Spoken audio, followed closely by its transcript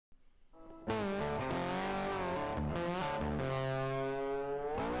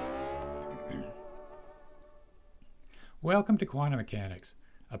Welcome to quantum mechanics,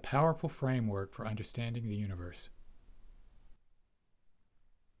 a powerful framework for understanding the universe.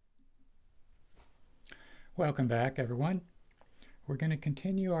 Welcome back, everyone. We're going to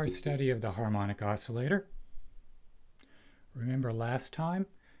continue our study of the harmonic oscillator. Remember last time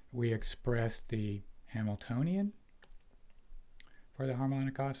we expressed the Hamiltonian for the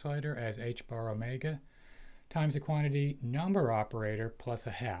harmonic oscillator as h bar omega times the quantity number operator plus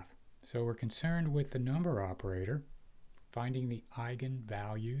a half. So we're concerned with the number operator, finding the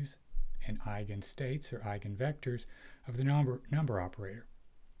eigenvalues and eigenstates or eigenvectors of the number operator.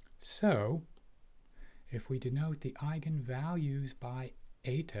 So if we denote the eigenvalues by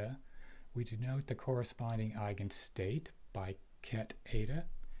eta, we denote the corresponding eigenstate by ket eta,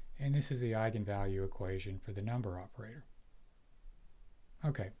 and this is the eigenvalue equation for the number operator.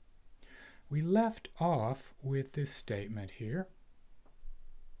 Okay, we left off with this statement here.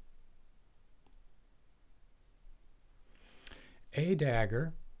 A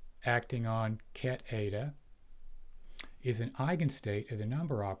dagger acting on ket eta is an eigenstate of the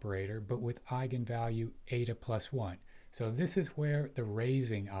number operator, but with eigenvalue eta plus 1. So this is where the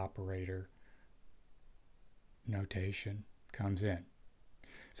raising operator notation comes in.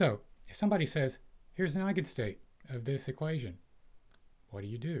 So if somebody says, here's an eigenstate of this equation, what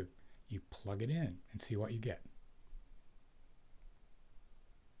do? You plug it in and see what you get.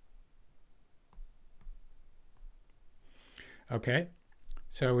 Okay,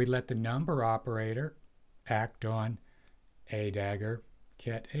 so we let the number operator act on A dagger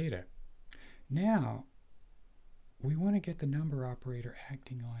ket eta. Now, we want to get the number operator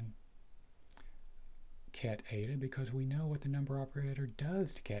acting on ket eta because we know what the number operator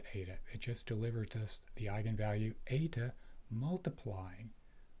does to ket eta. It just delivers us the eigenvalue eta multiplying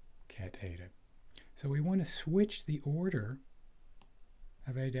ket eta. So we want to switch the order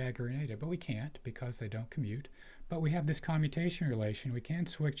of A dagger and eta, but we can't because they don't commute. But we have this commutation relation. We can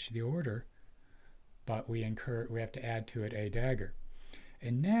switch the order, but we have to add to it A dagger.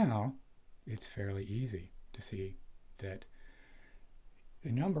 And now it's fairly easy to see that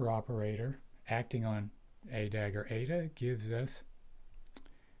the number operator acting on A dagger eta gives us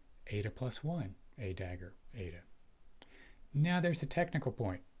eta plus 1 A dagger eta. Now there's a technical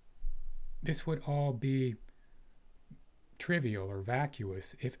point. This would all be trivial or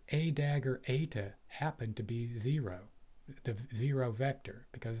vacuous if A dagger eta happened to be 0, the 0 vector,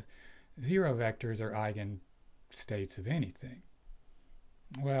 because 0 vectors are eigenstates of anything.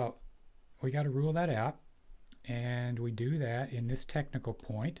 Well, we got to rule that out, and we do that in this technical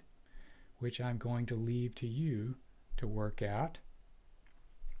point, which I'm going to leave to you to work out.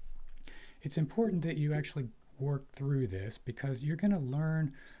 It's important that you actually work through this because you're going to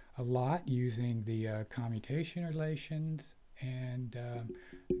learn a lot using the commutation relations and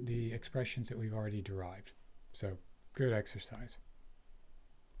the expressions that we've already derived. So, good exercise.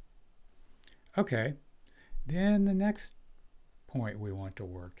 Okay, then the next point we want to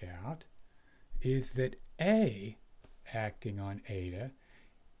work out is that A acting on eta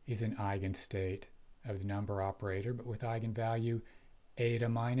is an eigenstate of the number operator, but with eigenvalue eta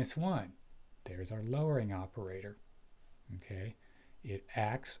minus 1. There's our lowering operator. Okay, it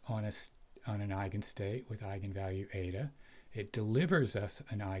acts on an eigenstate with eigenvalue eta. It delivers us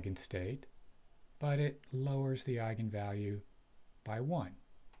an eigenstate, but it lowers the eigenvalue by 1.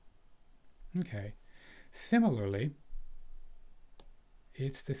 Okay, similarly,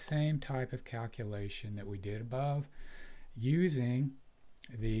 it's the same type of calculation that we did above using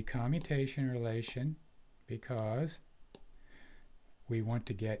the commutation relation because we want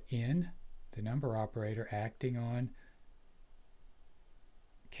to get in the number operator acting on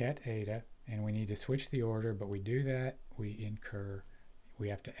ket eta, and we need to switch the order, but we do that, we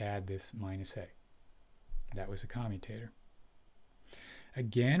have to add this minus a. That was a commutator.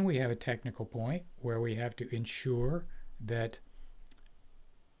 Again, we have a technical point where we have to ensure that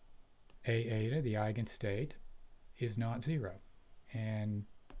A eta, the eigenstate, is not 0. And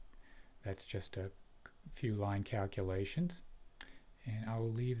that's just a few line calculations, and I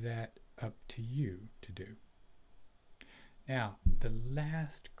will leave that up to you to do. Now, the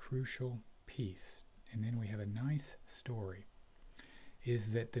last crucial piece, and then we have a nice story,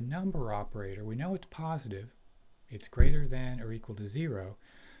 is that the number operator, we know it's positive, it's greater than or equal to 0,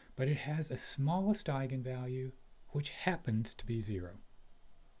 but it has a smallest eigenvalue which happens to be 0.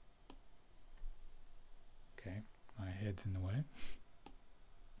 Okay, my head's in the way.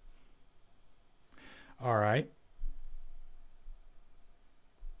 All right.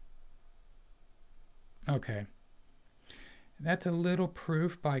 Okay. That's a little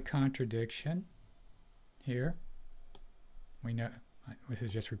proof by contradiction here. We know this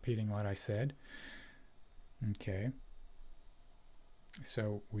is just repeating what I said. Okay.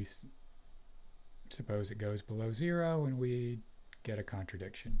 So we suppose it goes below 0 and we get a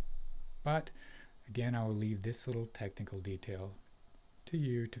contradiction. But again, I will leave this little technical detail to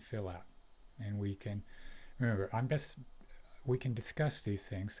you to fill out. And we can, remember, we can discuss these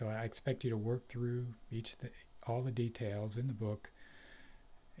things, so I expect you to work through all the details in the book,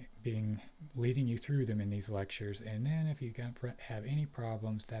 leading you through them in these lectures, and then if you have any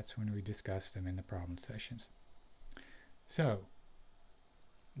problems, that's when we discuss them in the problem sessions. So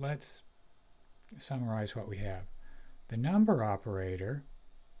let's summarize what we have. The number operator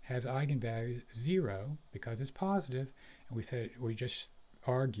has eigenvalue 0 because it's positive, and we just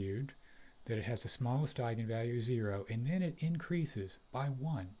argued that it has the smallest eigenvalue 0, and then it increases by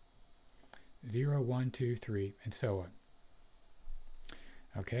 1. 0, 1, 2, 3, and so on.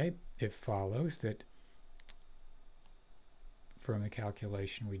 Okay, it follows that from the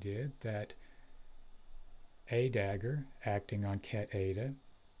calculation we did that A dagger acting on ket eta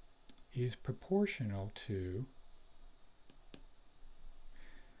is proportional to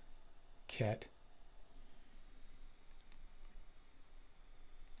ket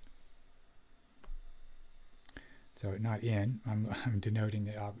so not n, I'm denoting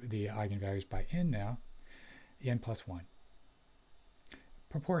the eigenvalues by n now, n plus 1.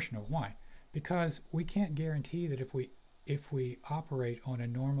 Proportional. Why? Because we can't guarantee that if we operate on a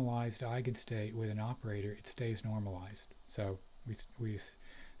normalized eigenstate with an operator, it stays normalized. So we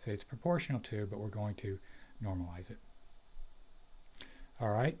say it's proportional to, but we're going to normalize it.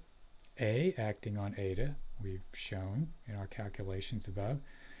 All right. A acting on eta, we've shown in our calculations above,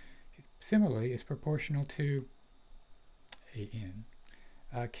 similarly is proportional to an,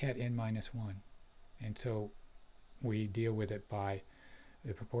 ket n minus 1. And so we deal with it by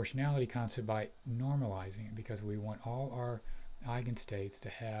the proportionality constant by normalizing it, because we want all our eigenstates to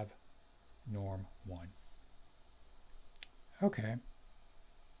have norm 1. Okay.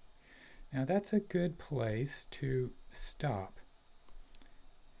 Now that's a good place to stop.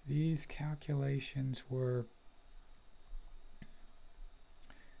 These calculations were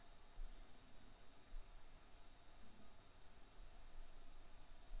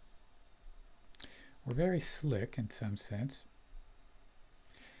very slick in some sense.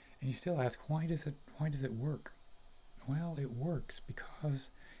 And you still ask, why does it work? Well, it works because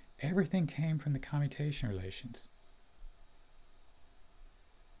everything came from the commutation relations.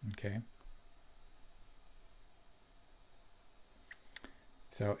 Okay.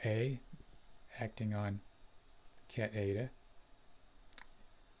 So A acting on ket eta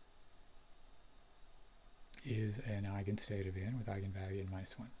is an eigenstate of n with eigenvalue n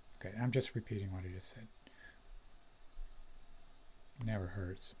minus 1. Okay, I'm just repeating what I just said. Never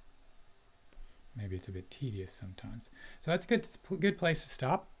hurts. Maybe it's a bit tedious sometimes. So that's a good place to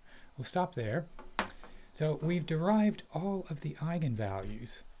stop. We'll stop there. So we've derived all of the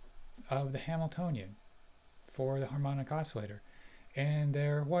eigenvalues of the Hamiltonian for the harmonic oscillator. And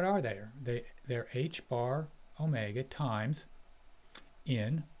what are they? They're h bar omega times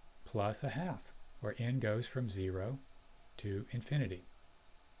n plus a half, where n goes from 0 to infinity.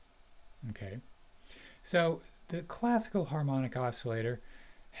 Okay. So the classical harmonic oscillator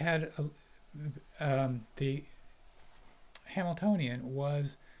had the Hamiltonian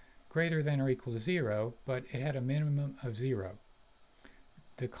was greater than or equal to 0, but it had a minimum of 0.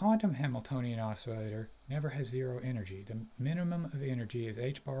 The quantum Hamiltonian oscillator never has 0 energy. The minimum of energy is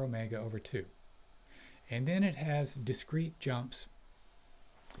h bar omega over 2. And then it has discrete jumps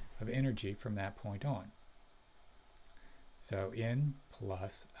of energy from that point on. So n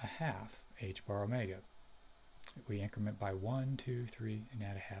plus a half h bar omega. We increment by 1, 2, 3, and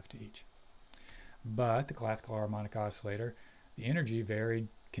add a half to each. But the classical harmonic oscillator, the energy varied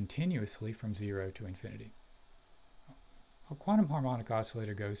continuously from 0 to infinity. A quantum harmonic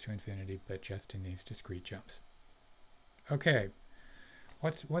oscillator goes to infinity, but just in these discrete jumps. Okay,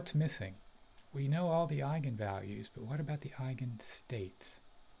 what's missing? We know all the eigenvalues, but what about the eigenstates?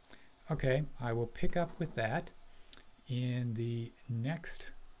 Okay, I will pick up with that in the next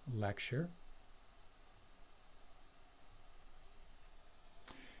lecture,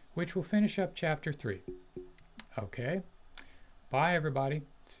 which will finish up chapter 3. Okay, bye everybody.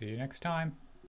 See you next time.